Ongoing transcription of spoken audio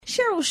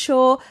Cheryl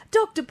Shaw,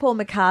 Dr. Paul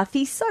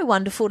McCarthy. So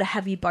wonderful to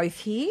have you both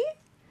here.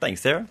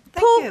 Thanks, Sarah.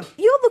 Paul,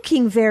 you're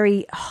looking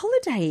very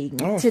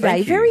holidaying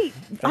today.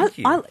 Thank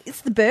you.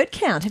 It's the bird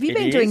count. Have you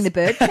been is. doing the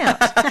bird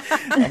count?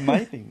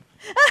 Amazing.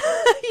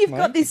 You've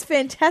got this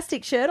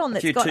fantastic shirt on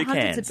that's got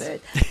hundreds of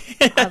birds.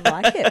 I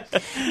like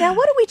it. Now,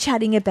 what are we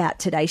chatting about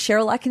today,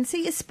 Cheryl? I can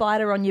see a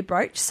spider on your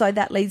brooch, so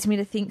that leads me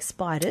to think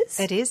spiders.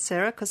 It is,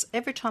 Sarah, because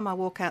every time I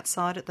walk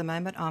outside at the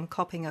moment, I'm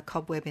copping a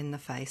cobweb in the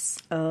face.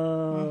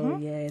 Oh,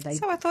 yeah.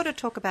 So I thought I'd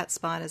talk about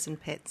spiders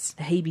and pets.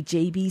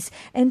 Heebie-jeebies.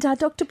 And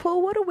Dr.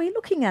 Paul, what are we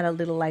looking at a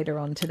little later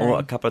on today?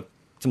 Well,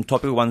 some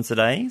topical ones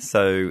today.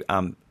 So,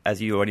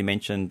 as you already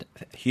mentioned,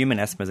 human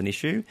asthma is an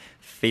issue,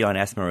 feline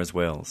asthma as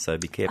well. So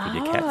be careful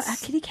with your cats. Our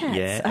kitty cats.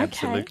 Yeah, Okay.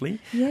 absolutely.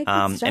 Yeah,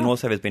 good stuff. and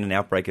also there's been an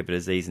outbreak of a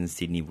disease in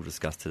Sydney we'll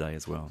discuss today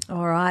as well.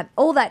 All right.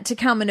 All that to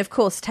come, and of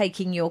course,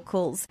 taking your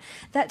calls.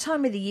 That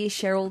time of the year,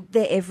 Cheryl,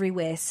 they're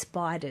everywhere,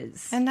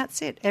 spiders. And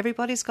that's it.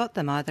 Everybody's got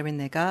them, either in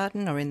their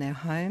garden or in their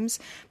homes.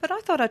 But I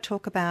thought I'd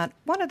talk about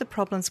one of the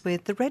problems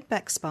with the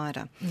redback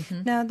spider.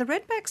 Mm-hmm. Now, the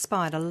redback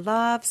spider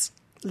loves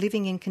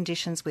living in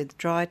conditions with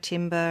dry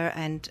timber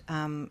and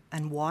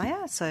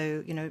wire,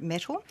 so,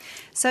 metal.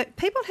 So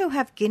people who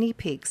have guinea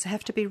pigs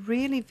have to be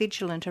really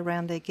vigilant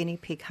around their guinea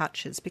pig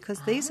hutches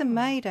because these are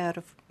made out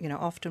of,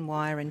 often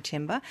wire and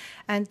timber,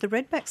 and the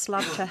redbacks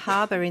love to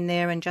harbour in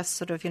there and just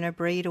sort of,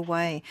 breed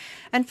away.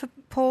 And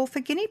for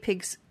guinea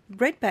pigs,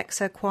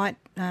 redbacks are quite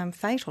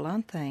fatal,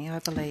 aren't they, I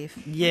believe?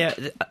 Yeah,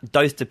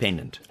 dose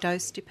dependent.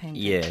 Dose dependent.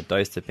 Yeah,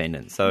 dose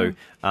dependent. So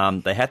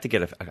they have to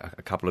get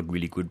a couple of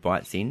really good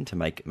bites in to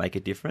make a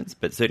difference,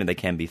 but certainly they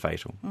can be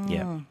fatal.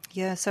 Yeah.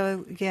 Yeah,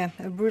 so,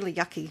 a really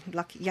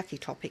yucky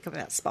topic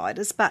about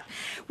spiders. But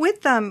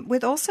with the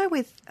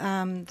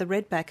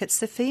redback, it's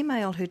the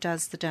female who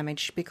does the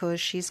damage because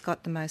she's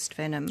got the most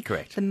venom.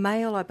 Correct. The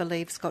male, I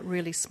believe, has got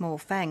really small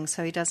fangs,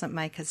 so he doesn't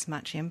make as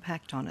much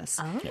impact on us.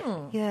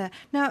 Oh. Yeah.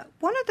 Now,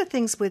 one of the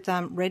things with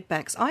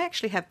redbacks, I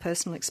actually have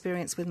personal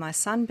experience with my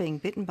son being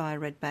bitten by a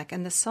redback,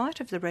 and the sight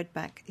of the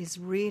redback is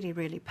really,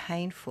 really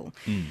painful.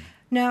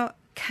 Now,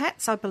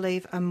 cats, I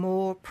believe, are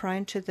more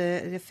prone to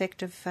the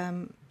effect of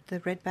the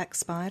redback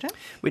spider.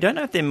 We don't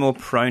know if they're more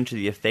prone to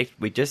the effect.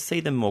 We just see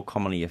them more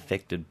commonly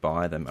affected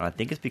by them. And I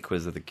think it's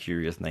because of the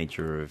curious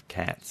nature of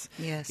cats.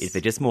 Yes.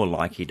 They're just more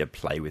likely to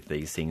play with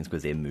these things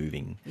because they're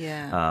moving.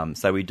 Yeah.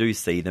 So we do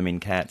see them in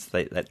cats.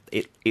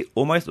 It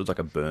almost looks like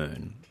a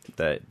burn.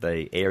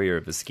 The area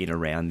of the skin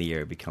around the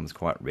area becomes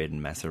quite red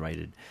and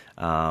macerated.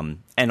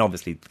 And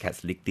obviously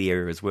cats lick the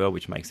area as well,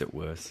 which makes it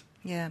worse.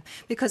 Yeah,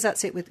 because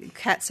that's it with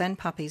cats and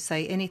puppies.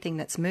 Anything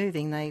that's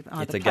moving, they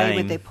either play game.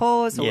 with their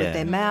paws or with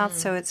their mouth. Mm.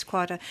 So it's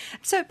quite a.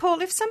 So,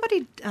 Paul, if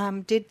somebody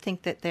did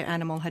think that their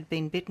animal had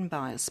been bitten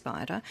by a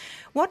spider,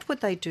 what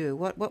would they do?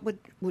 What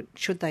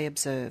should they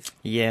observe?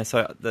 Yeah,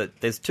 so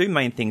there's two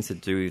main things to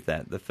do with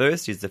that. The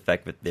first is the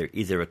fact that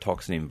there a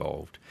toxin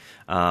involved.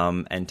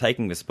 And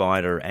taking the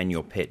spider and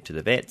your pet to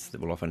the vets,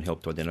 that will often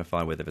help to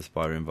identify whether the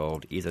spider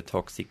involved is a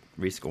toxic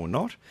risk or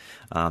not.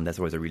 That's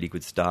always a really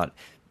good start.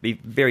 Be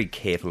very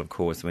careful, of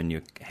course, when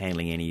you're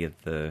handling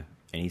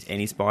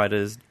any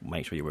spiders.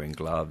 Make sure you're wearing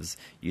gloves.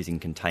 Using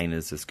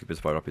containers to scoop a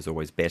spider up is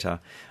always better.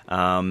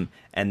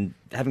 And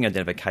having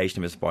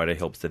identification of a spider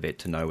helps the vet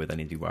to know whether they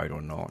need to be worried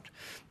or not.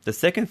 The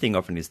second thing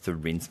often is to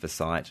rinse the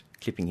site,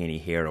 clipping any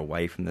hair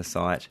away from the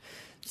site.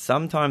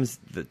 Sometimes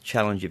the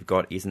challenge you've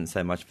got isn't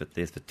so much that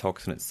there's the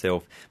toxin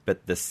itself,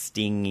 but the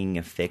stinging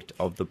effect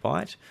of the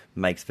bite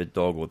makes the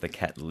dog or the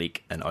cat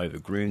lick and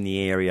overgroom the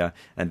area,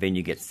 and then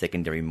you get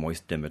secondary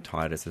moist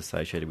dermatitis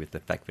associated with the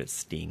fact that it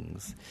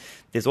stings.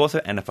 There's also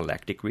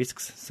anaphylactic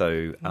risks,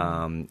 so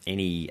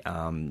any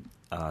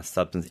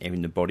substance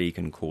in the body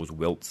can cause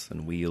welts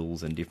and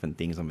wheals and different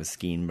things on the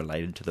skin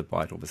related to the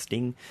bite or the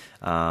sting,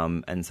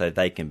 and so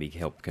they can be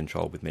helped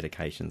controlled with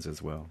medications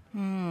as well.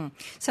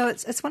 So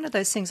it's one of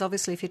those things,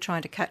 obviously, if you're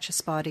trying to catch a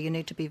spider, you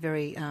need to be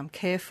very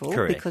careful.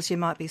 Correct. Because you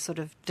might be sort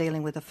of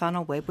dealing with a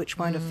funnel web, which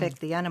won't affect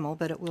the animal,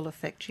 but it will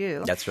affect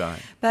you. That's right.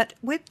 But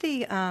with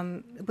the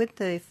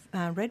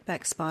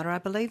redback spider, I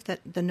believe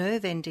that the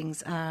nerve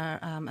endings are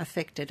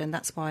affected, and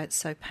that's why it's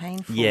so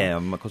painful. Yeah,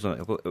 because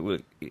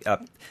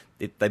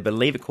they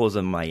believe it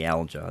causes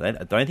myalgia.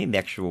 I don't think the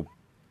actual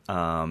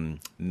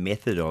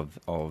method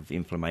of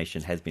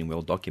inflammation has been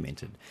well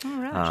documented. All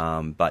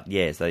right. But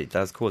yeah, so it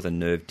does cause a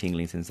nerve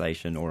tingling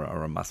sensation or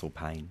a muscle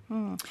pain.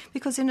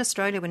 Because in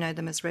Australia we know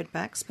them as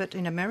redbacks, but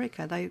in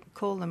America they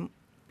call them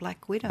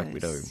black widows. Black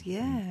widow.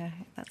 Yeah.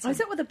 Is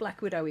that what the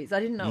black widow is? I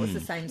didn't know it was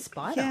the same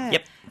spider. Yeah.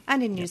 Yep.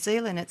 And in New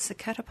Zealand it's the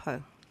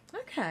katapo.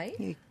 Okay.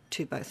 You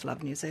two both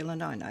love New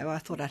Zealand, I know. I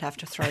thought I'd have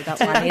to throw that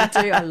one in. I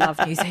do. I love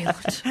New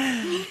Zealand.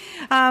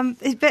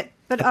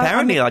 But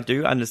Apparently, I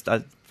do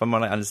understand. From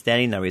what I'm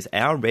understanding, though, is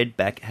our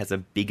redback has a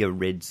bigger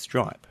red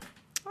stripe.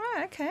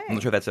 Oh, Okay. I'm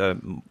not sure if that's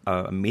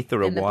a myth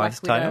or a wives'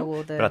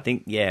 tale, but I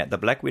think, the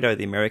black widow,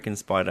 the American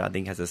spider, I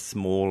think has a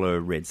smaller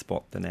red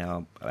spot than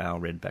our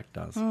redback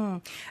does.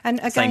 And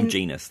again, same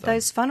genus, though.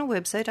 Those funnel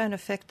webs, they don't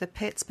affect the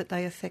pets, but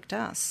they affect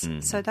us.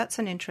 So that's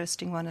an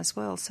interesting one as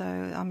well. So,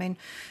 I mean,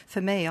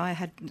 for me, I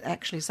had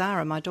actually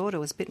Zara, my daughter,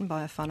 was bitten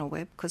by a funnel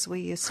web because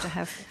we used to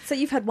have... So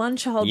you've had one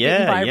child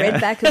bitten by a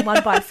redback and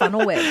one by a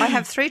funnel web. I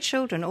have 3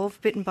 children, all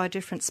bitten by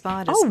different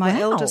spiders. Oh, my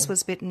wow. eldest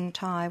was bitten,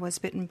 Ty, was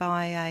bitten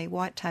by a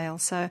whitetail.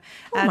 So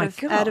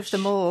out of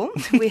them all,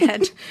 we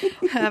had,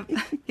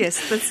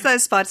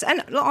 those spiders.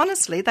 And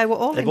honestly, they were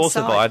all They've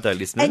inside. all survived, though,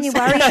 listeners. And you're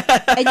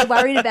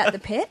worried about the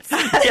pets?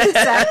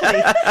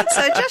 Exactly.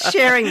 So just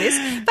sharing this.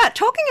 But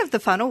talking of the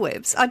funnel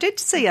webs, I did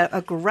see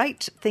a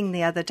great thing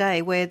the other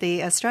day where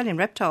the Australian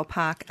Reptile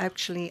Park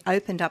actually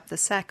opened up the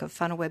sack of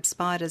funnel web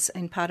spiders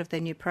in part of their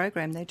new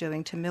program they're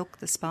doing to milk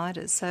the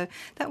spiders. So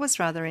that was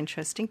rather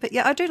interesting. But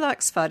I do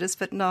like spiders,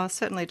 but no, I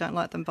certainly don't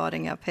like them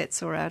biting our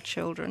pets or our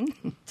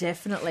children.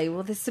 Definitely.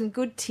 Well, there's some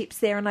good tips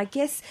there. And I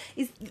guess,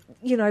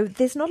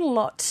 there's not a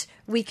lot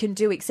we can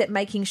do except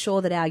making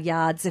sure that our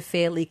yards are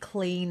fairly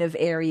clean of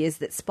areas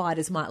that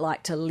spiders might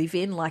like to live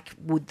in, like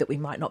wood that we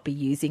might not be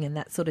using and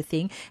that sort of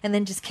thing. And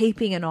then just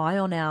keeping an eye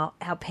on our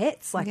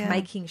pets,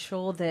 making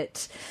sure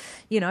that,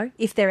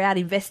 if they're out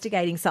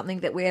investigating something,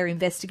 that we're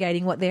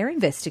investigating what they're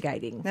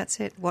investigating. That's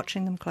it,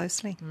 watching them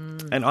closely.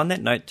 And on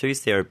that note too,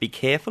 Sarah, be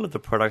careful of the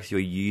products you're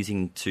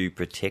using to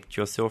protect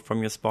yourself from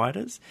your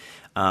spiders.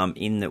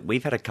 In that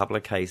we've had a couple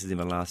of cases in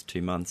the last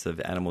 2 months of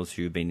animals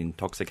who've been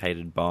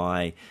intoxicated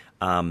by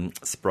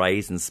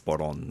sprays and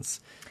spot-ons.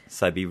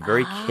 So be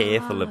very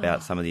careful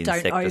about some of the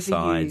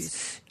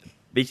insecticides.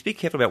 Just be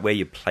careful about where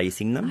you're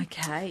placing them.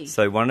 Okay.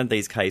 So one of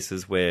these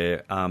cases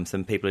where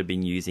some people have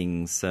been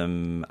using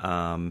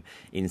some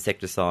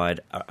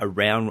insecticide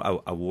around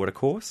a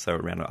watercourse, so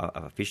around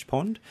a fish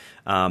pond,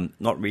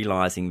 not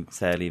realising,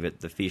 sadly,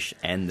 that the fish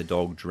and the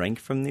dog drank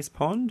from this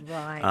pond.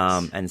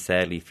 Right. And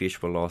sadly, fish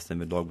were lost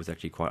and the dog was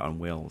actually quite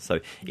unwell. So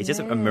it's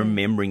just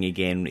remembering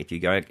again, if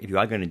you are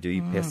going to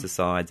do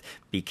pesticides,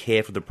 be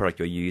careful of the product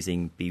you're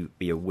using,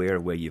 be aware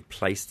of where you've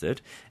placed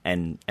it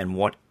and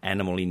what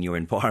animal in your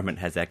environment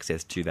has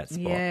access to that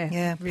spot.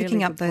 Yeah, really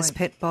picking up good those point.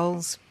 pet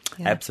bowls.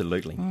 Yeah.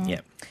 Absolutely,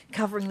 yeah.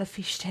 Covering the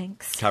fish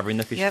tanks. Covering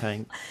the fish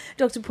tank.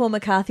 Dr. Paul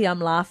McCarthy,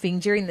 I'm laughing.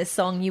 During the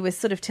song, you were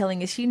sort of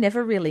telling us you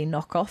never really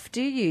knock off,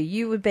 do you?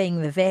 You were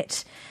being the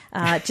vet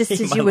just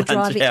as you were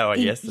driving. Hour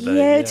yesterday,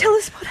 yeah, tell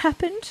us what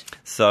happened.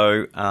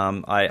 So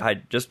I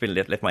had just been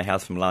left my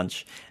house from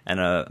lunch, and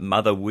a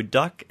mother wood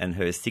duck and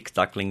her 6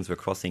 ducklings were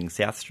crossing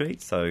South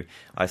Street. So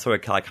I saw a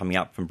car coming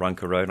up from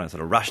Bronco Road, and I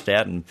sort of rushed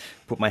out and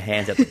put my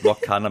hands out to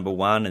block car number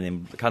 1, and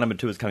then car number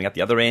 2 was coming up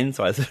the other end.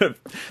 So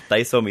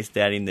they saw me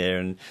standing there,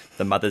 and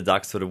the mother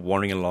duck sort of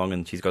wandering along,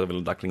 and she's got the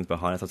little ducklings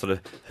behind us. I sort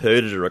of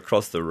herded her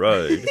across the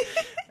road,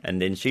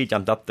 and then she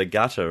jumped up the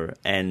gutter,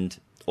 and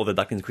all the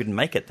ducklings couldn't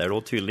make it. They're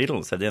all too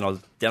little. So then I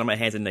was down on my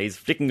hands and knees,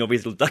 flicking all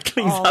these little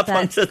ducklings up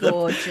onto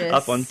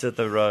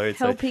the road.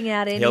 Helping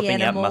out any helping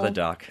animal. Out mother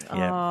duck.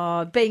 Yeah.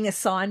 Oh, being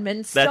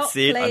assignment. That's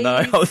it. Please.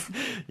 I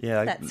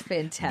know. That's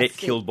fantastic. Vet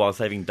killed while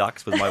saving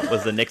ducks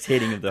was the next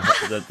heading of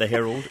the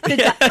Herald.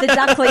 The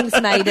ducklings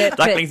made it.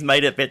 Ducklings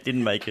made it, vet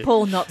didn't make it.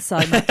 Paul, not so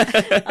much.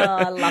 Oh,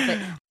 I love it.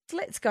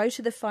 Let's go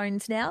to the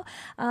phones now.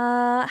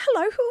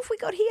 Hello, who have we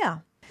got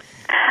here?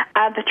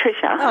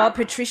 Patricia. Oh,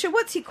 Patricia,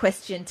 what's your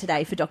question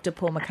today for Dr.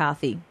 Paul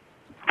McCarthy?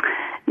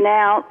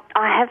 Now,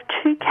 I have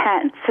 2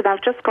 cats, and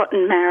I've just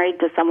gotten married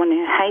to someone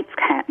who hates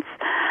cats,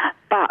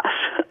 but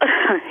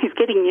he's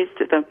getting used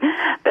to them.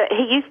 But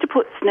he used to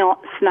put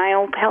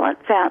snail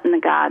pellets out in the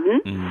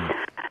garden.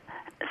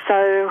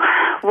 So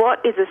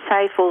what is a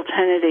safe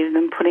alternative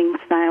than putting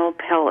snail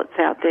pellets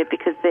out there,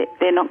 because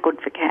they're not good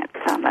for cats,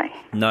 are they?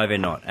 No, they're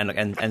not.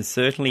 And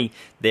certainly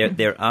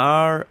there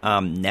are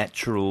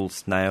natural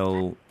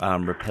snail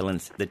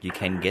repellents that you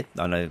can get.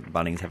 I know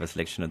Bunnings have a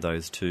selection of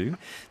those too.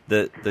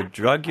 The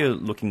drug you're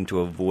looking to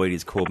avoid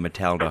is called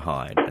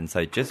metaldehyde, and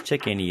so just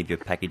check any of your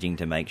packaging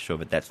to make sure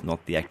that that's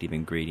not the active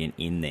ingredient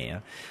in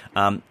there.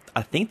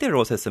 I think there are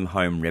also some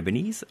home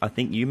remedies. I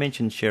think you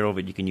mentioned, Cheryl,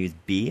 that you can use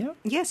beer.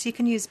 Yes, you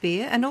can use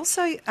beer. And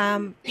also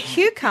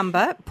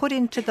cucumber put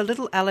into the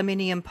little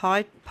aluminium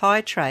pie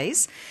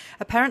trays.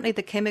 Apparently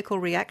the chemical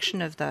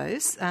reaction of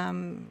those,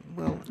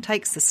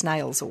 takes the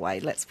snails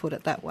away, let's put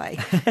it that way.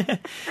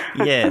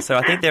 Yeah, so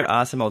I think there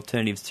are some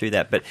alternatives to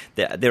that. But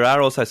there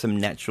are also some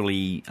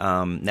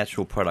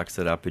natural products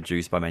that are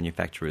produced by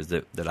manufacturers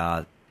that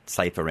are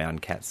safe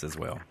around cats as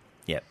well.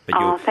 Yeah,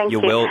 but you're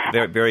well,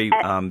 very, very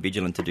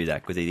vigilant to do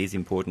that, because it is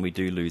important. We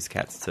do lose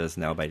cats to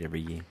snail bait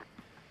every year.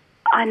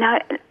 I know.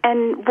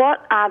 And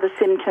what are the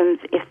symptoms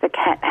if the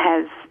cat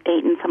has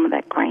eaten some of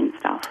that green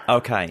stuff?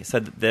 Okay, so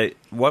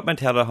what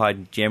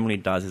metaldehyde generally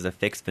does is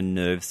affects the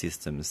nerve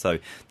system. So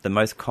the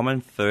most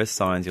common first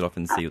signs you'll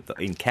often see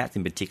in cats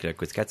in particular,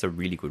 because cats are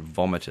really good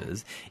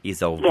vomiters, is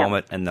they'll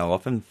vomit and they'll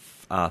often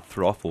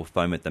froth or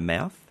foam at the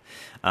mouth.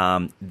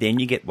 then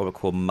you get what we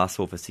call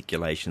muscle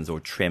fasciculations or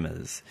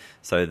tremors.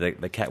 So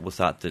the cat will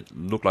start to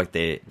look like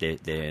they're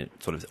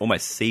sort of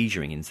almost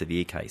seizuring in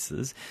severe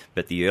cases,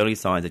 but the early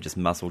signs are just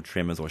muscle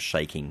tremors or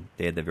shaking.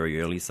 They're the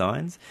very early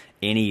signs.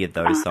 Any of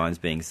those signs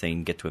being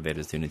seen, get to a vet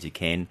as soon as you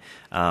can.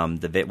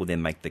 The vet will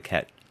then make the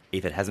cat,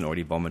 if it hasn't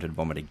already vomited,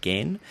 vomit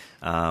again.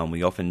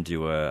 We often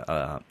do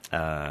a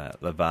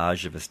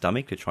lavage of the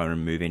stomach to try and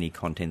remove any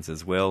contents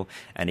as well,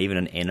 and even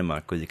an enema,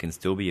 because it can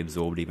still be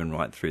absorbed even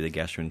right through the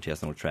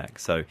gastrointestinal tract.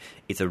 So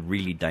it's a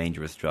really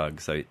dangerous drug.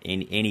 So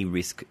any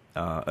risk,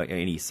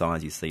 any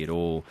signs you see at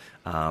all,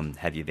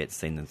 have your vet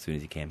seen them as soon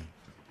as you can.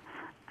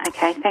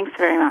 Okay, thanks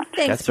very much.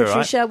 Thanks, That's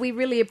Patricia. all right. We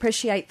really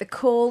appreciate the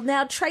call.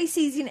 Now,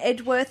 Tracy's in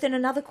Edgeworth, and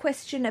another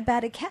question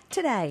about a cat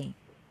today.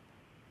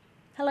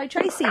 Hello,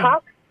 Tracy.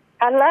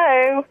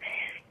 Hello.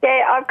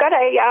 Yeah, I've got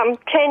a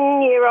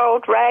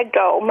 10-year-old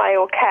ragdoll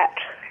male cat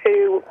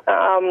who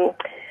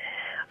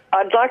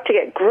I'd like to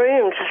get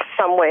groomed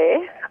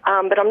somewhere,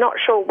 but I'm not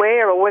sure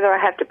where or whether I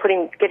have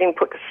to get him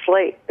put to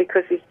sleep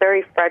because he's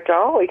very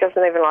fragile. He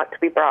doesn't even like to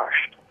be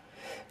brushed.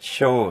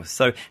 Sure.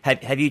 So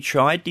have you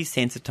tried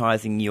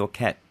desensitising your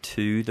cat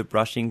to the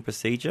brushing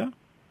procedure?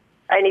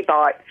 And he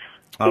bites.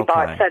 Okay. He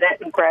bites at it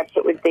and grabs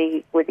it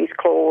with his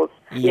claws.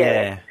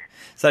 Yeah.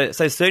 So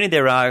certainly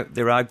there are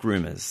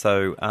groomers.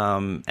 So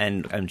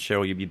and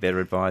Cheryl, you'd be better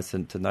advised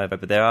to know about,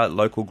 but there are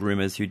local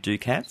groomers who do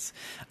cats.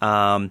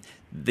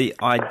 The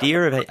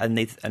idea of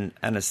an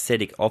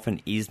anaesthetic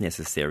often is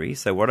necessary.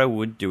 So what I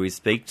would do is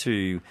speak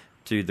to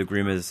the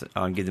groomers,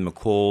 give them a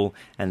call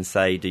and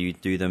say, do you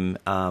do them?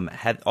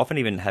 Often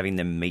even having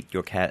them meet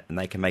your cat, and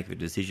they can make a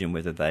decision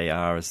whether they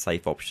are a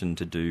safe option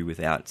to do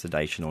without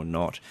sedation or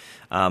not.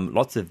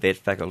 Lots of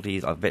vet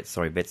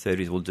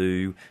surgeries will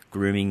do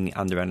grooming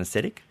under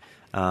anaesthetic.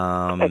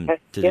 To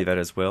do that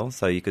as well.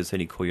 So you could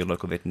certainly call your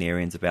local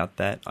veterinarians about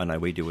that. I know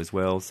we do as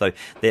well. So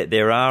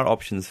there are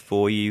options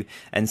for you.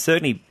 And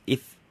certainly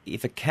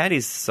if a cat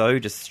is so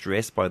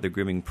distressed by the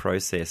grooming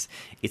process,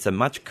 it's a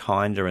much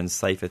kinder and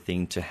safer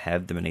thing to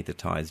have them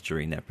anaesthetised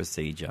during that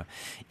procedure.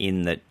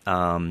 In that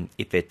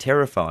if they're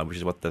terrified, which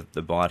is what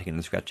the biting and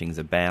the scratching is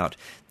about,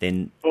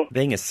 then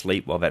being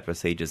asleep while that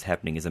procedure is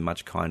happening is a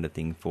much kinder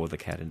thing for the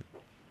cat.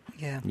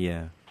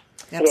 Yeah.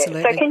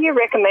 Absolutely. So can you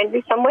recommend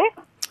me somewhere?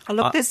 Oh,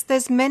 look,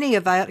 there's many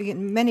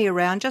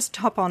around. Just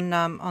hop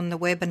on the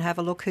web and have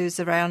a look who's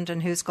around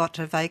and who's got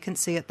a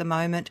vacancy at the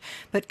moment.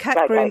 But cat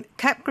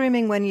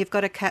grooming, when you've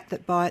got a cat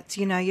that bites,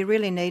 you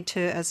really need to,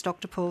 as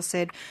Dr. Paul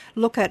said,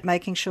 look at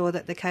making sure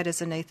that the cat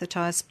is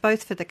anaesthetised,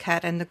 both for the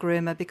cat and the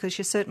groomer, because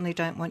you certainly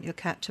don't want your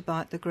cat to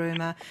bite the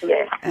groomer.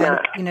 Yes.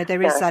 And,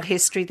 there is that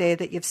history there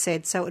that you've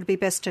said, so it would be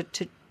best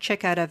to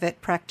check out a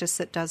vet practice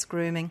that does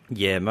grooming.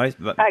 Yeah,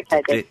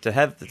 to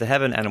have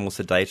an animal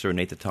sedated or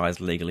anaesthetised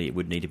legally, it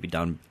would need to be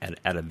done at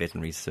a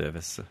veterinary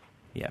service.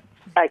 Yeah.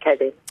 Okay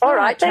then. All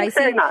right, thanks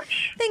Tracy. very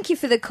much. Thank you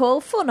for the call,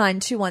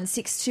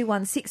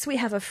 49216216. We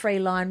have a free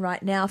line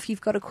right now if you've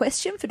got a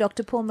question for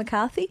Dr. Paul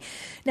McCarthy.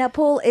 Now,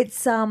 Paul,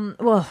 it's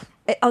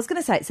I was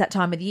going to say it's that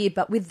time of the year,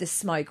 but with the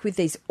smoke, with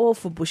these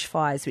awful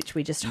bushfires, which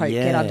we just hope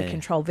get under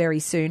control very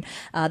soon,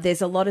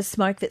 there's a lot of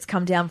smoke that's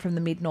come down from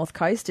the mid-north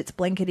coast. It's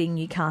blanketing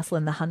Newcastle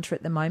and the Hunter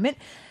at the moment.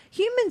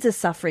 Humans are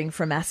suffering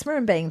from asthma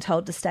and being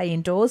told to stay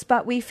indoors,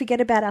 but we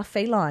forget about our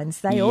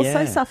felines. They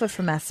also suffer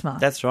from asthma.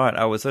 That's right.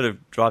 I was sort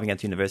of driving out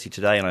to university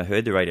today and I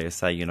heard the radio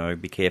say,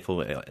 be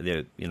careful,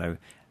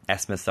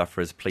 asthma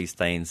sufferers, please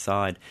stay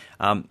inside.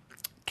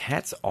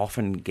 Cats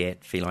often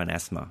get feline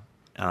asthma.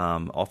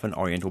 Often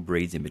Oriental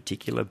breeds in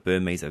particular.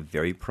 Burmese are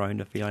very prone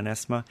to feline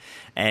asthma,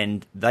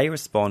 and they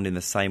respond in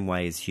the same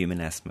way as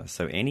human asthma.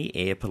 So any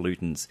air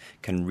pollutants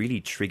can really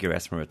trigger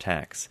asthma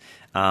attacks.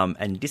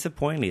 And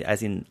disappointingly,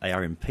 as they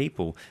are in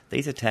people,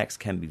 these attacks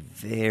can be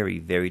very,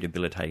 very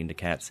debilitating to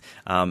cats,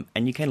 and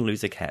you can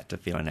lose a cat to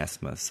feline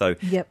asthma. So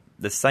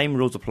the same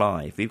rules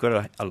apply. If we've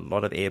got a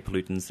lot of air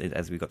pollutants,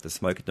 as we've got the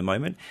smoke at the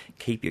moment,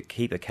 keep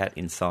a cat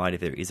inside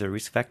if there is a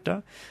risk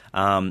factor.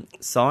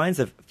 Signs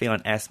of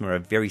feline asthma are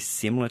very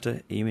similar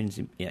to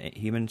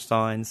human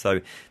signs,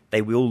 so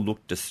they will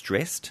look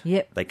distressed.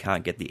 They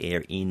can't get the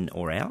air in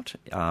or out.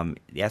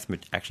 The asthma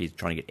actually is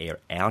trying to get air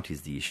out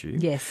is the issue.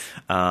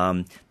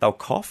 They'll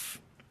cough.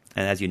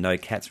 And as you know,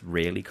 cats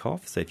rarely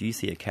cough. So if you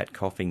see a cat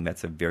coughing,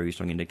 that's a very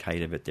strong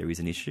indicator that there is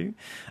an issue.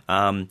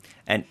 And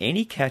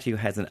any cat who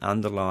has an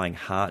underlying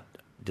heart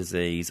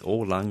disease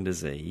or lung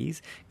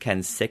disease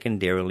can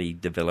secondarily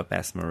develop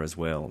asthma as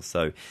well.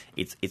 So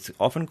it's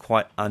often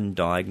quite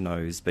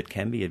undiagnosed, but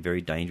can be a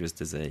very dangerous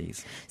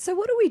disease. So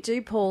what do we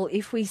do, Paul,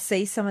 if we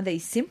see some of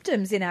these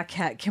symptoms in our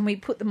cat? Can we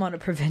put them on a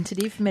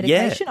preventative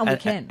medication? We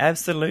can.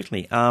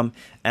 Absolutely.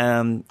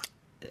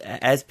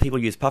 As people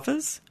use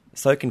puffers,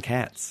 so can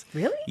cats.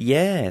 Really?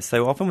 Yeah.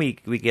 So often we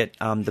get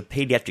the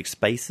paediatric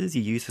spacers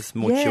you use for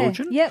small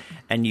children.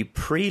 And you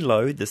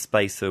preload the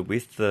spacer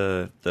with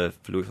the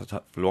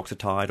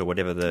fluoxetide or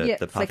whatever the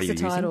puffer you're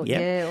using. All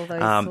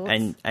those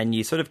sorts. And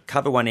you sort of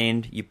cover one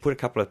end, you put a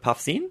couple of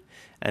puffs in,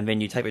 and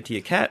then you tape it to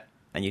your cat,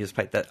 and you just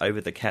place that over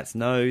the cat's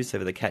nose, so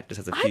the cat just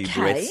has a few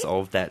breaths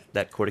of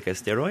that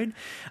corticosteroid.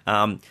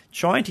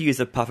 Trying to use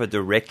a puffer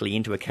directly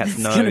into a cat's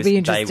nose,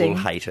 they will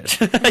hate it.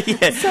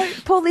 Yeah. So,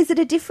 Paul, is it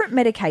a different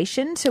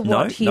medication to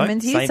what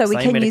humans use? So we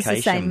can use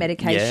the same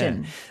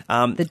medication.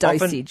 Yeah. The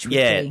dosage would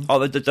be.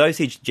 The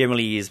dosage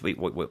generally is,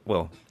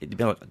 it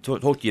depends on,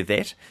 talk to your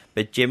vet,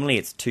 but generally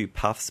it's 2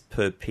 puffs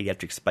per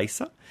paediatric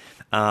spacer.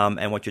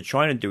 And what you're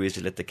trying to do is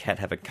to let the cat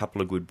have a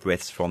couple of good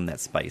breaths from that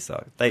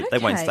spacer. They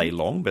won't stay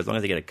long, but as long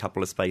as they get a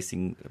couple of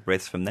spacing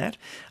breaths from that.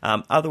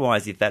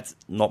 Otherwise, if that's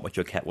not what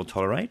your cat will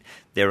tolerate,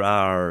 there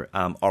are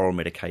oral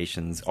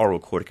medications, oral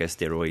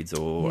corticosteroids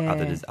or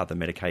other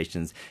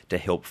medications to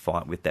help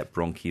fight with that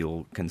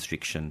bronchial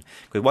constriction.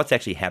 Because what's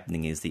actually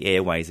happening is the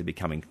airways are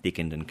becoming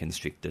thickened and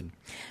constricted.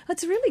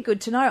 It's really good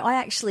to know. I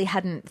actually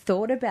hadn't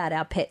thought about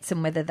our pets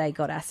and whether they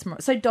got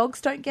asthma. So dogs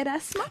don't get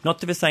asthma? Not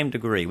to the same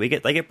degree.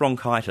 They get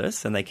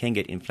bronchitis and they can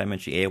get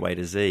inflammatory airway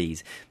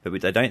disease, but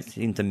they don't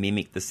seem to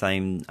mimic the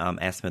same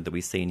asthma that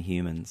we see in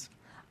humans.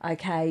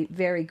 Okay,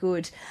 very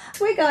good.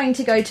 We're going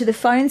to go to the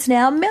phones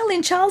now. Mel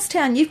in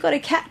Charlestown, you've got a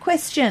cat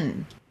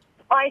question.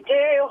 I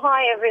do.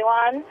 Hi,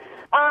 everyone.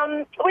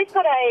 We've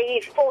got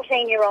a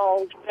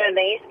 14-year-old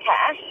Burmese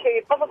cat who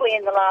probably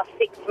in the last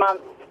 6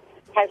 months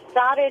has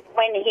started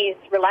when he's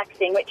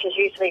relaxing, which is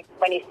usually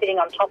when he's sitting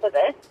on top of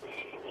it.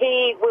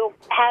 He will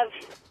have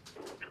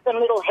some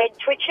little head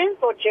twitches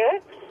or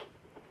jerks.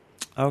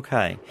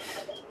 Okay.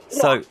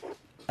 So,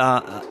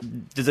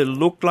 does it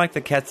look like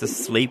the cat's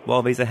asleep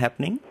while these are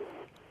happening?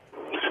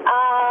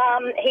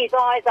 His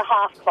eyes are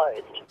half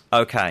closed.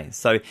 Okay,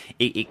 so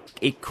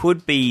it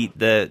could be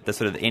the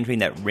sort of entering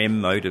that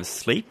REM mode of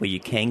sleep where you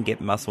can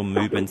get muscle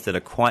movements that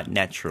are quite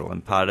natural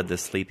and part of the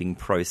sleeping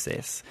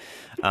process.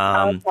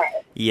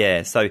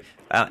 Yeah, so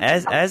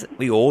as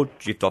we all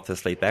drift off to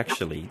sleep,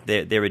 actually,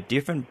 there are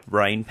different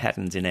brain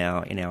patterns in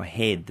our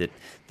head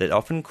that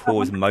often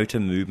cause motor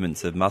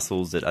movements of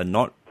muscles that are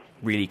not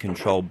really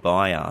controlled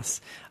by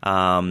us.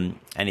 And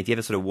if you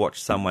ever sort of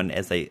watch someone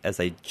as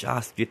they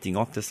just drifting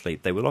off to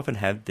sleep, they will often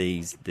have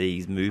these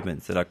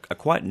movements that are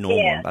quite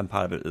normal and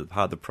part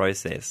of the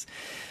process.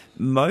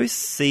 Most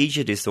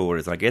seizure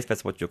disorders, I guess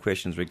that's what your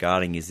question is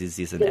regarding, is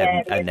this an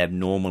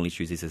abnormal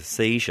issue, is this a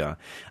seizure,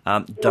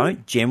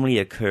 don't generally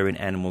occur in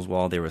animals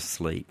while they're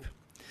asleep.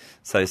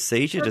 So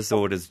seizure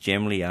disorders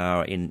generally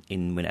are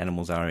in when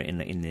animals are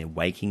in their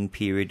waking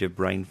period of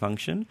brain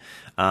function.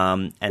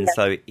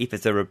 So if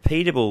it's a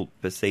repeatable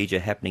procedure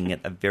happening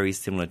at a very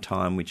similar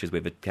time, which is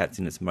where the cat's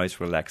in its most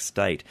relaxed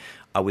state,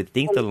 I would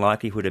think the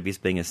likelihood of this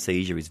being a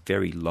seizure is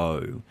very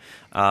low.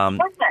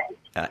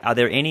 Are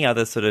there any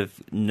other sort of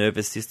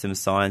nervous system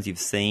signs you've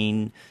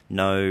seen?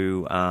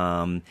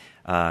 No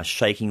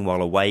shaking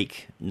while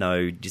awake?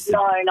 No,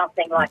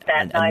 nothing like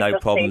that. And no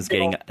problems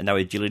no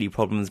agility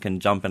problems, can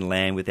jump and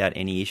land without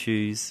any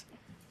issues?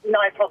 No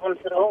problems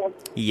at all.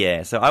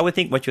 Yeah, so I would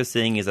think what you're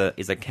seeing is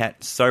a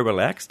cat so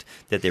relaxed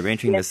that they're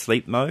entering the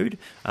sleep mode,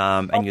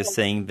 and you're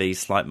seeing these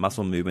slight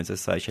muscle movements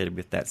associated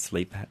with that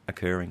sleep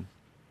occurring.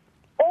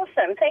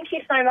 Awesome. Thank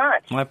you so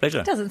much. My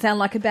pleasure. Doesn't sound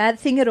like a bad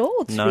thing at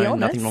all, to be honest. No,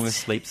 nothing wrong with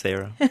sleep,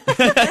 Sarah.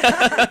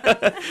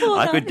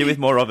 I could do with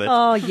more of it.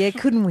 Oh, yeah,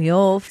 couldn't we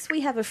all? We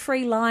have a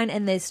free line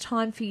and there's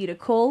time for you to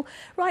call.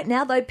 Right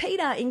now, though,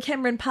 Peter in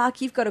Cameron Park,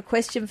 you've got a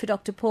question for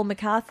Dr. Paul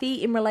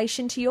McCarthy in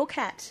relation to your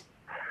cat.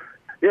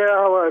 Yeah,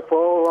 hello,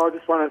 Paul. I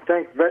just want to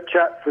thank Vet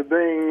Chat for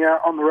being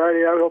on the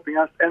radio, helping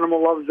us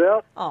animal lovers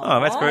out. Oh,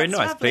 that's very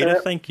nice,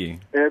 Peter. Thank you.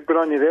 Yeah, good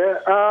on you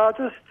there.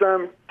 Just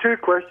 2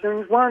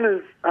 questions. One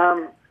is,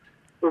 I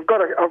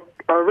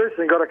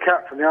recently got a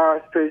cat from the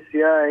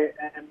RSPCA,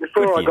 and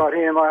before I got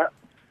him,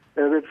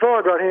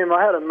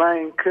 I had a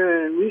Maine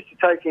Coon. We used to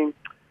take him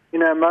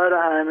in our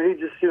motorhome, and he'd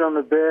just sit on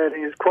the bed.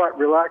 He was quite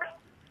relaxed.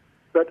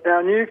 But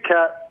our new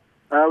cat,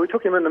 we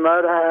took him in the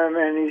motorhome,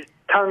 and his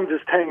tongue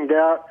just hanged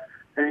out,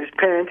 and he's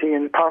panting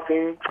and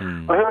puffing.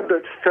 I heard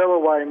that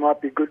Fellaway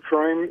might be good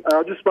for him.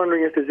 Just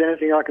wondering if there's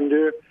anything I can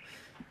do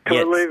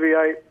to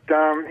alleviate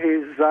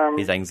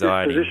his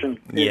anxiety.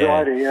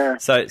 Yeah.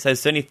 So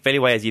certainly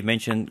Feliway, as you've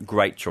mentioned,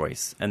 great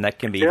choice, and that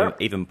can be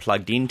even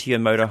plugged into your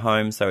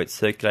motorhome, so it's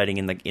circulating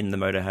in the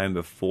motorhome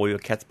before your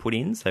cat's put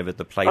in, so that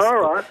the place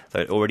so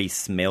it already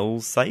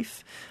smells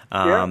safe.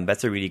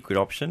 That's a really good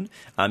option.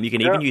 You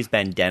can even use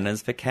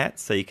bandanas for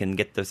cats, so you can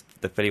get the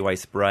Feliway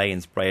spray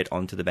and spray it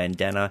onto the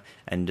bandana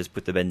and just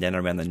put the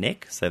bandana around the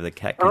neck so the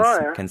cat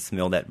can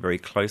smell that very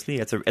closely.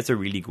 It's a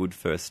really good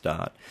first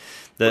start.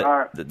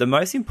 The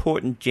most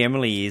important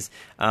generally is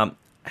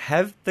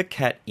have the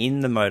cat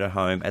in the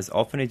motorhome as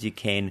often as you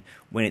can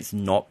when it's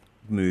not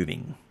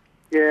moving.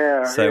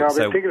 I've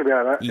been thinking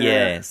about it.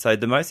 Yeah, so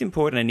the most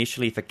important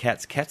initially for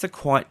cats are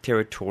quite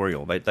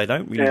territorial. They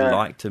don't really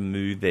like to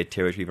move their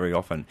territory very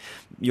often.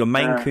 Your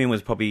Maine Coon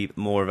was probably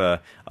more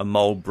of a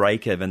mold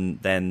breaker than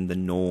the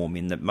norm,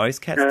 in that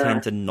most cats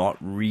tend to not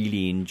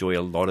really enjoy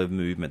a lot of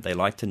movement. They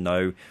like to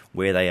know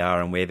where they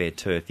are and where their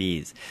turf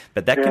is.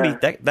 But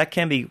that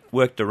can be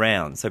worked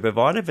around. So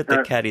provided that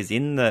the cat is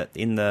in the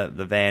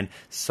van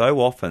so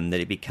often that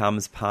it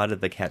becomes part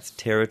of the cat's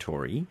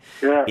territory,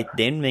 it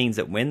then means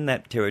that when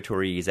that territory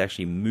territory is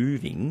actually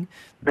moving,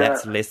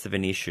 that's less of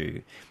an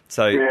issue.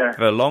 So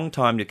for a long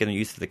time, you're getting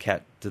used to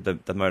the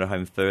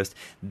motorhome first,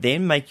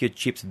 then make your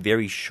chips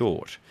very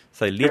short.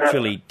 So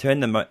literally turn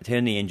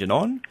the engine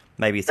on,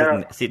 maybe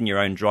sit in your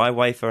own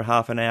driveway for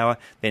half an hour,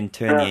 then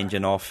turn the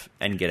engine off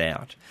and get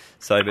out.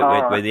 So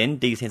we're then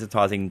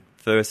desensitising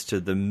first to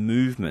the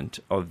movement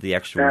of the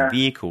actual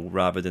vehicle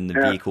rather than the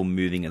vehicle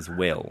moving as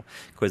well.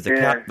 Because the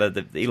cat,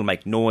 it'll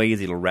make noise,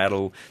 it'll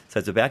rattle. So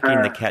it's about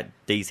getting the cat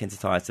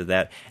desensitised to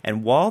that.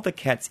 And while the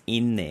cat's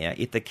in there,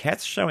 if the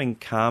cat's showing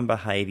calm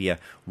behaviour,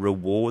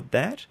 reward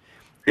that.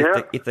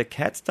 If the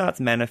cat starts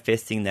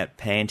manifesting that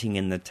panting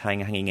and the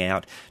tongue hanging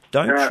out,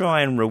 don't try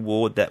and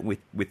reward that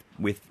with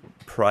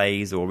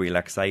praise or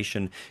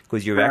relaxation,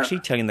 because you're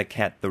actually telling the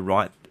cat the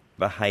right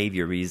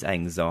behaviour is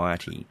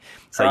anxiety.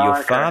 So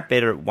you're far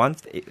better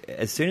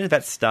as soon as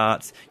that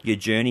starts, your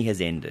journey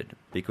has ended,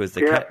 because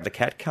the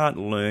cat can't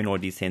learn or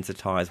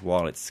desensitise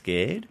while it's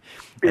scared,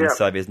 and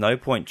so there's no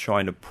point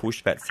trying to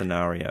push that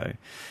scenario.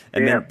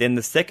 And then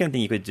the second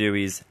thing you could do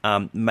is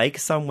make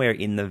somewhere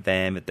in the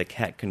van that the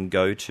cat can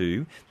go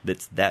to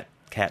that's that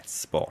cat's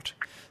spot.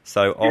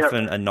 So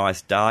often a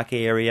nice dark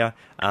area,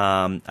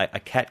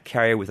 a cat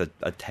carrier with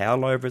a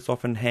towel over it's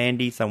often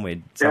handy, somewhere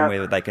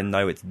that they can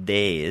know it's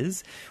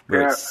theirs,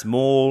 where it's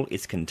small,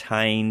 it's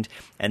contained,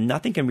 and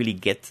nothing can really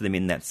get to them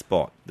in that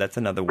spot. That's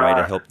another way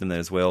to help them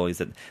as well, is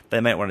that they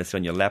might want to sit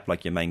on your lap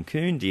like your Maine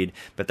Coon did,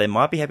 but they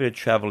might be happy to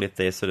travel if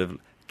they're sort of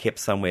kept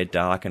somewhere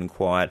dark and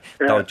quiet.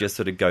 They'll just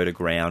sort of go to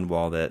ground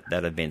while that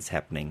event's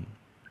happening.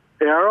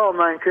 Yeah, our old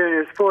Maine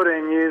Coon is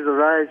 14 years of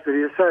age, but he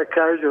was so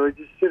casual, he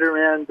just sit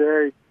around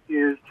there. He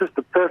was just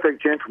a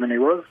perfect gentleman, he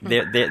was. He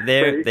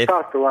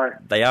passed away.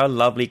 They are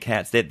lovely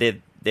cats.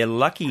 They're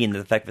lucky in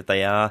the fact that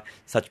they are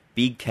such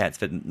big cats,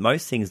 but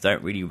most things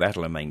don't really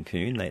rattle a Maine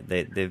Coon.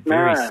 They're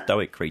very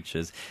stoic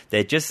creatures.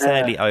 They're just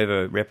sadly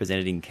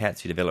overrepresented in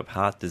cats who develop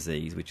heart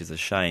disease, which is a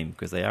shame,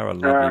 because they are a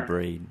lovely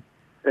breed.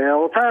 Yeah,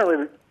 well,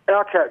 apparently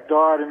our cat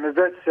died, and the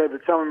vet said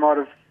that someone might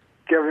have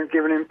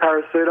given him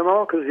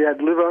paracetamol because he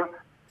had liver.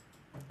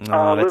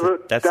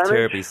 That's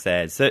terribly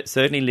sad.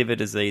 Certainly liver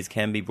disease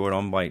can be brought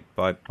on by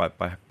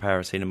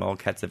paracetamol.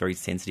 Cats are very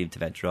sensitive to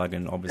that drug,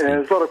 and obviously... Yeah,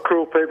 there's a lot of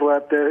cruel people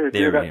out there who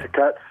do that to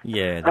cats.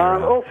 Yeah,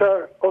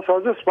 Also, I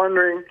was just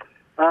wondering,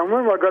 when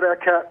I got our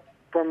cat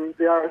from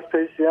the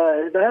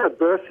RSPCA, they had a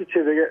birth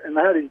certificate and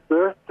they had his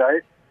birth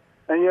date,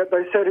 and yet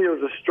they said he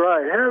was a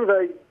stray. How do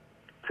they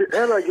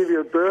give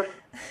you a birth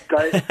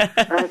date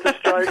and it's a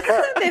stray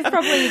cat? They've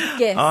probably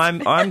guessed.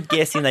 I'm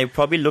guessing they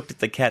probably looked at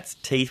the cat's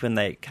teeth when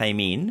they came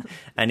in,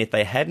 and if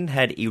they hadn't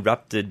had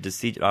erupted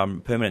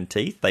permanent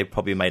teeth, they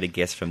probably made a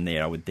guess from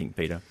there, I would think,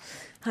 Peter.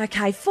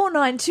 Okay,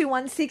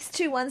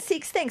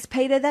 49216216. Thanks,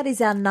 Peter. That is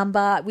our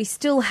number. We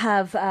still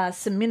have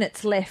some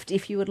minutes left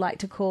if you would like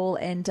to call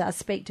and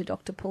speak to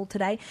Dr. Paul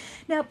today.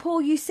 Now,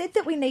 Paul, you said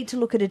that we need to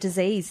look at a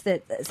disease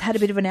that's had a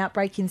bit of an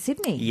outbreak in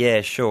Sydney.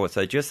 Yeah, sure.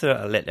 So just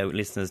to let our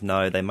listeners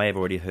know, they may have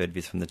already heard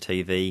this from the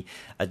TV,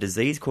 a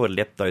disease called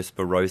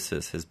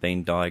leptospirosis has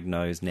been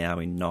diagnosed now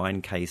in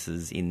 9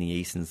 cases in the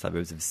eastern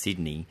suburbs of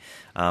Sydney.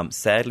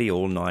 Sadly,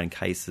 all 9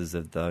 cases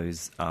of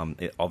those of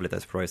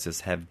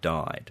leptospirosis have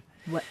died.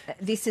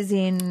 This is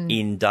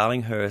in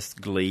Darlinghurst,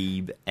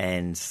 Glebe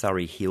and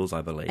Surrey Hills,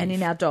 I believe. And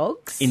in our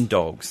dogs? In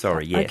dogs,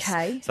 sorry, yes.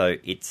 Okay. So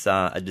it's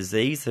a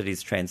disease that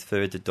is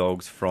transferred to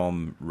dogs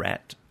from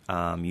rat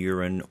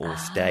urine or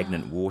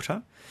stagnant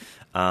water.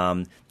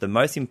 The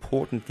most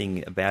important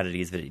thing about it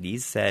is that it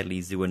is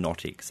sadly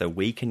zoonotic, so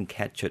we can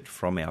catch it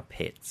from our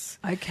pets.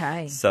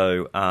 Okay.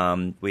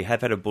 So we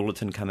have had a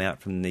bulletin come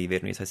out from the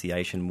Veterinary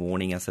Association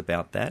warning us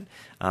about that.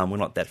 We're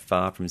not that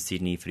far from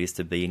Sydney for this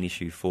to be an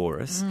issue for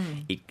us.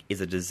 It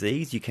is a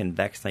disease you can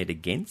vaccinate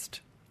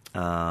against.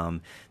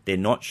 They're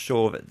not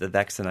sure that the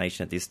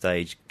vaccination at this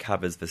stage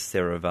covers the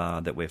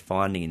Cerevar that we're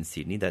finding in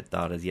Sydney. That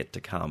data is yet to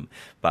come.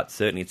 But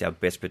certainly it's our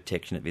best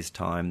protection at this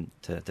time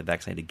to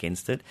vaccinate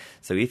against it.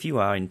 So if you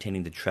are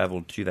intending to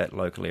travel to that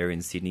local area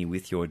in Sydney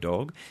with your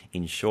dog,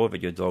 ensure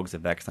that your dogs are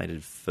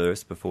vaccinated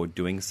first before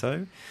doing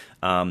so.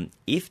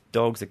 If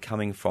dogs are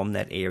coming from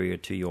that area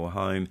to your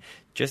home,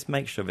 just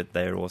make sure that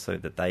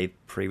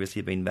they've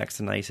previously been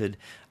vaccinated.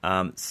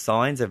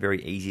 Signs are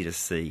very easy to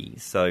see.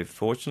 So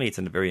fortunately, it's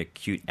a very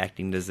acute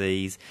acting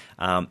disease.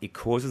 It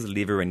causes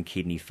liver and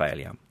kidney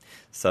failure.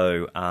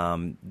 So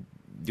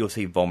you'll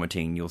see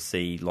vomiting. You'll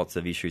see lots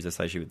of issues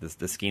associated with this.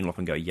 The skin will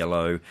often go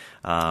yellow.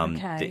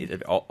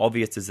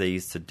 Obvious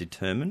disease to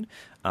determine.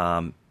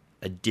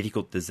 A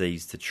difficult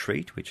disease to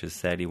treat, which is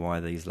sadly why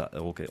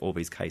all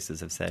these cases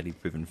have sadly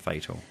proven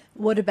fatal.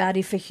 What about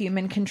if a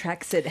human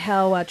contracts it?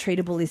 How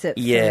treatable is it?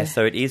 Yeah,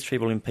 so it is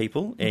treatable in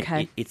people.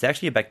 Okay. It's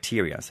actually a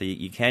bacteria, so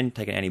you can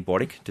take an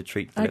antibiotic to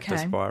treat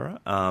Leptospira.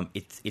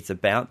 It's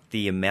about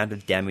the amount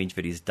of damage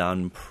that is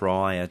done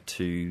prior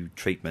to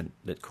treatment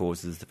that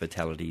causes the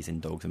fatalities in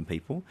dogs and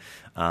people.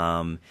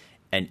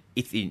 And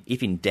if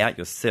in doubt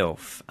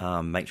yourself,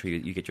 make sure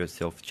you get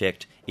yourself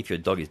checked. If your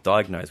dog is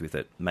diagnosed with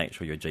it, make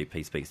sure your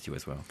GP speaks to you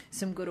as well.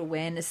 Some good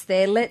awareness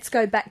there. Let's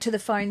go back to the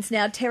phones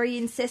now. Terry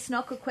in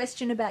Cessnock, a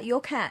question about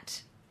your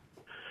cat.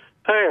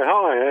 Hey,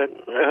 hi.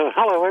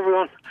 Hello,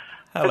 everyone.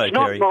 Hello, it's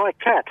Terry. not my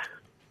cat.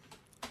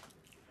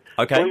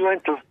 Okay.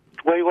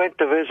 We went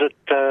to visit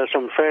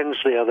some friends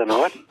the other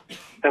night,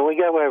 and we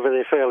go over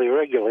there fairly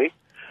regularly.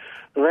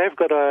 And they've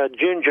got a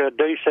ginger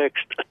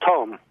desexed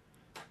Tom,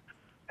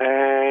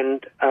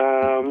 and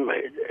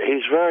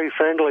he's very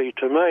friendly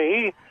to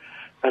me.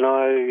 And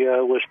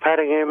I was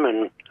patting him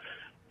and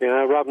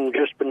rubbing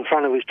just in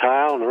front of his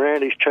tail and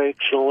around his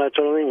cheeks and all that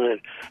sort of thing.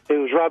 And he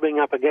was rubbing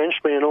up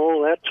against me and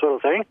all that sort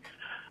of thing.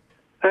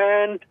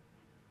 And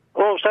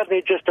all of a sudden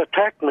he just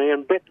attacked me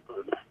and bit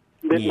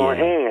my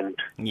hand.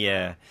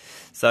 Yeah.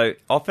 So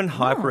often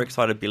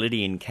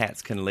hyperexcitability in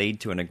cats can lead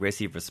to an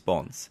aggressive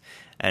response.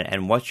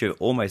 And what you're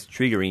almost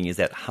triggering is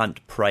that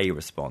hunt-prey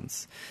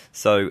response.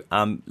 So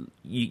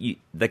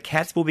the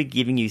cats will be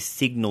giving you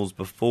signals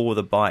before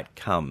the bite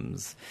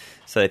comes.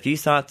 So if you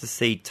start to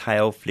see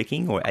tail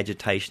flicking or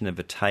agitation of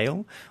a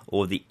tail,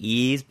 or the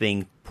ears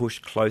being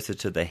pushed closer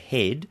to the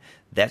head,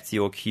 that's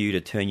your cue to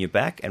turn your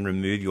back and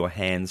remove your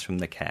hands from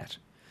the cat.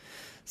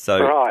 So,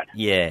 right.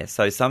 Yeah,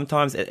 so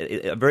sometimes,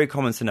 a very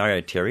common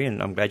scenario, Terry,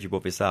 and I'm glad you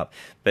brought this up,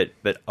 but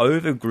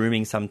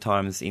over-grooming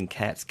sometimes in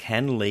cats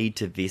can lead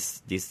to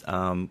this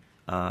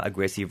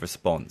aggressive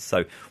response.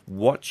 So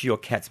watch your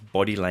cat's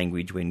body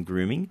language when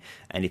grooming,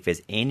 and if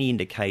there's any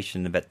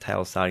indication of that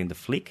tail starting to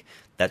flick,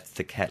 that's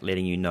the cat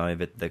letting you know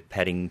that the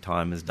patting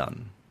time is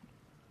done.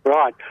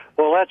 Right.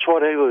 Well, that's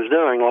what he was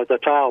doing, like the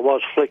tail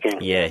was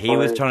flicking. Yeah, he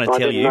was trying to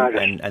tell you,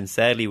 and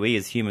sadly we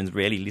as humans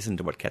rarely listen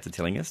to what cats are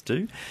telling us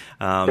to.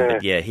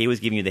 But yeah, he was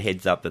giving you the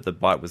heads up that the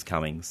bite was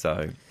coming,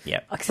 so yeah.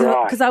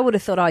 Because I would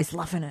have thought, he's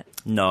loving it.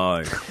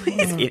 No.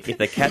 if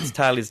the cat's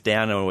tail is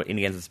down or in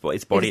against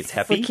its body, it's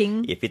happy.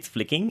 Flicking. If it's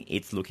flicking,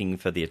 it's looking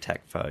for the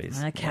attack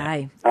foes.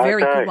 Okay.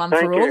 Very good one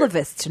for all of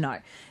us to know.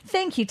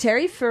 Thank you,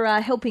 Terry, for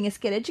helping us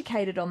get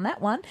educated on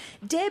that one.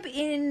 Deb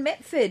in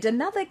Metford,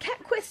 another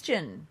cat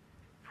question.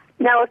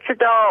 No, it's a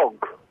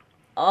dog.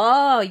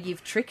 Oh,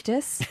 you've tricked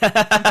us.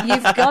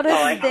 You've got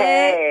us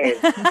there.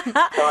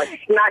 I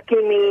snuck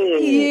him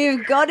in.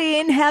 You've got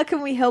in. How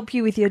can we help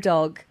you with your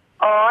dog?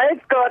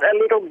 I've got a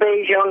little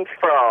Bichon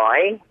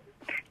Frise.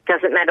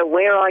 Doesn't matter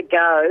where I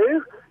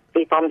go.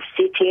 If I'm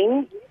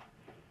sitting,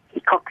 he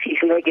cocks his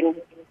leg and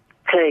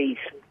pees.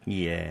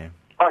 Yeah.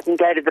 I can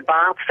go to the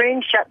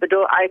bathroom, shut the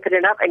door, open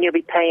it up, and you'll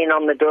be peeing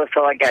on the door.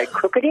 So I go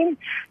crook at him,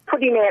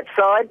 put him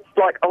outside.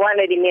 Like, I won't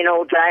let him in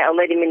all day. I'll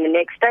let him in the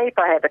next day. If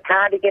I have a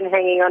cardigan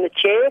hanging on a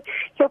chair,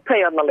 he'll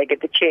pee on the leg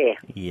of the chair.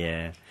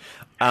 Yeah.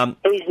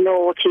 He's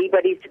naughty,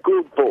 but he's a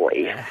good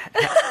boy.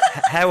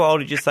 How old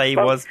did you say he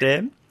was,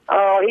 Deb?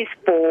 Oh, he's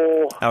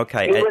 4.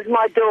 Okay. He was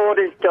my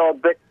daughter's dog,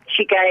 but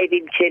she gave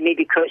him to me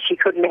because she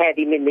couldn't have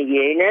him in the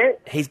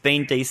unit. He's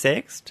been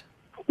desexed?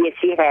 Yes,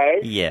 he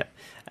has. Yeah.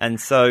 And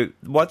so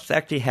what's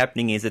actually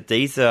happening is that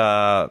these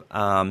are,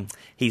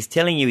 he's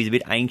telling you he's a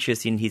bit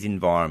anxious in his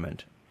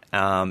environment.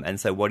 And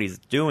so what he's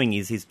doing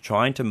is he's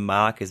trying to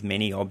mark as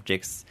many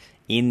objects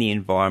in the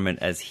environment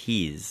as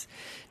his.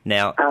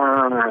 Now,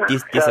 so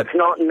it's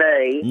not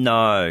me.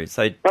 No.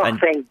 So,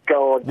 thank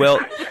God. Well,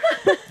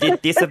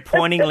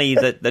 disappointingly,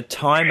 the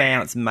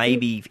timeouts may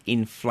be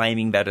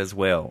inflaming that as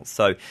well.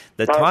 So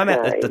the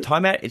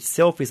timeout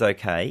itself is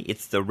okay.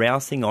 It's the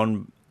rousing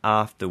on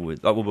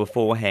afterwards,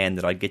 beforehand,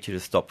 that I'd get you to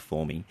stop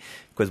for me.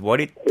 Because what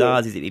it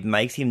does is it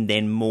makes him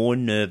then more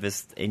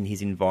nervous in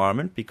his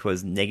environment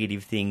because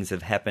negative things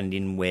have happened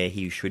in where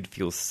he should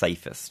feel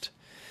safest.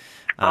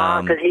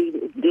 Because he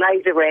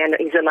lays around.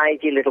 He's a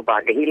lazy little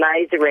bugger. He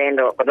lays around,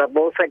 but I've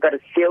also got a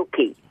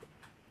Silky.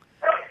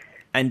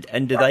 And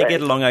do they get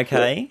along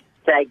okay?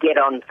 They get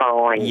on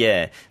fine.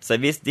 Yeah. So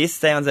this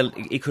sounds,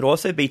 it could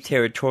also be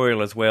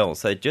territorial as well.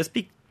 So just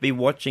be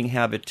watching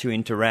how the two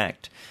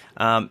interact.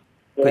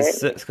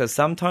 Because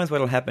sometimes what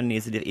will happen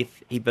is that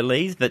if he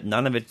believes that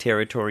none of the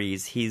territory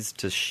is his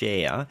to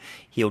share,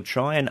 he'll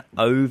try and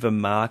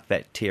overmark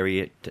that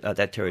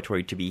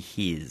territory to be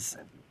his.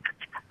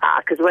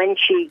 Because when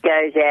she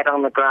goes out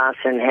on the grass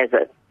and has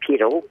a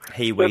piddle,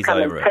 he'll come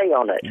over and pee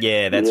on it.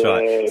 Yeah, that's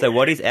right. So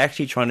what he's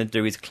actually trying to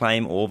do is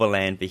claim all the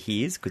land for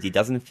his because he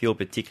doesn't feel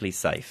particularly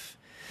safe.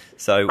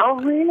 So,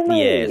 really?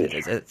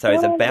 Yeah, so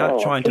it's about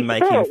trying to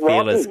make him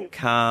feel as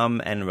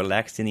calm and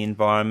relaxed in the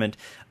environment,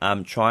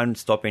 try and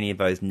stop any of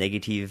those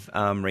negative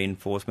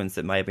reinforcements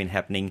that may have been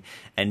happening,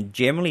 and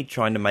generally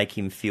trying to make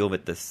him feel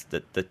that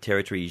the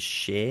territory is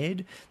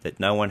shared, that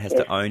no one has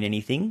to own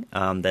anything.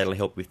 That'll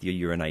help with your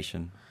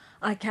urination.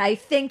 Okay,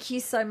 thank you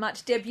so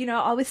much, Deb.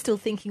 I was still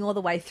thinking all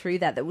the way through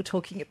that we're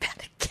talking about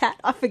a cat.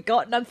 I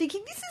forgot, and I'm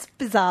thinking, this is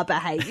bizarre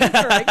behaviour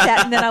for a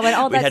cat. And then I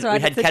went, that's right, we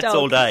had cats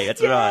all day,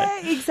 that's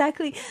right. Yeah,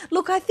 exactly.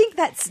 Look, I think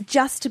that's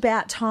just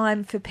about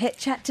time for Pet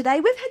Chat today.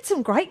 We've had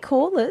some great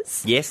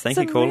callers. Yes, thank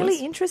you, callers. Some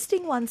really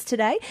interesting ones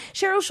today.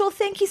 Cheryl Shaw,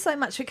 thank you so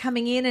much for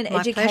coming in and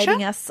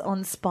educating us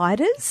on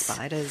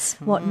spiders.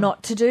 What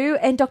not to do.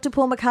 And Dr.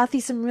 Paul McCarthy,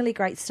 some really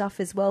great stuff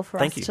as well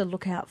for us to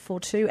look out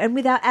for too. And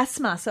with our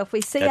asthma, so if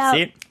we see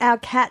our our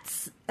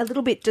cat's a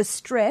little bit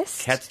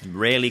distressed. Cats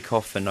rarely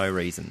cough for no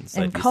reason.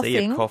 So And if you see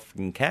coughing. a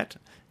coughing cat,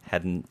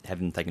 have them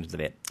taken to the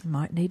vet.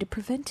 Might need a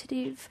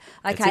preventative.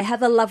 That's Okay, it.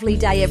 have a lovely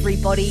day,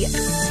 everybody.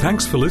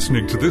 Thanks for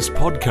listening to this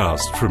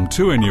podcast from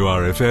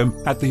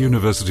 2NURFM at the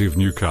University of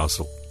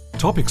Newcastle.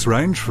 Topics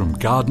range from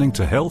gardening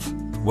to health,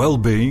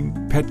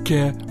 well-being, pet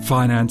care,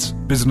 finance,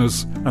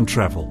 business and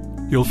travel.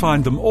 You'll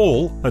find them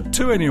all at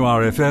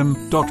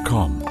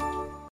 2NURFM.com.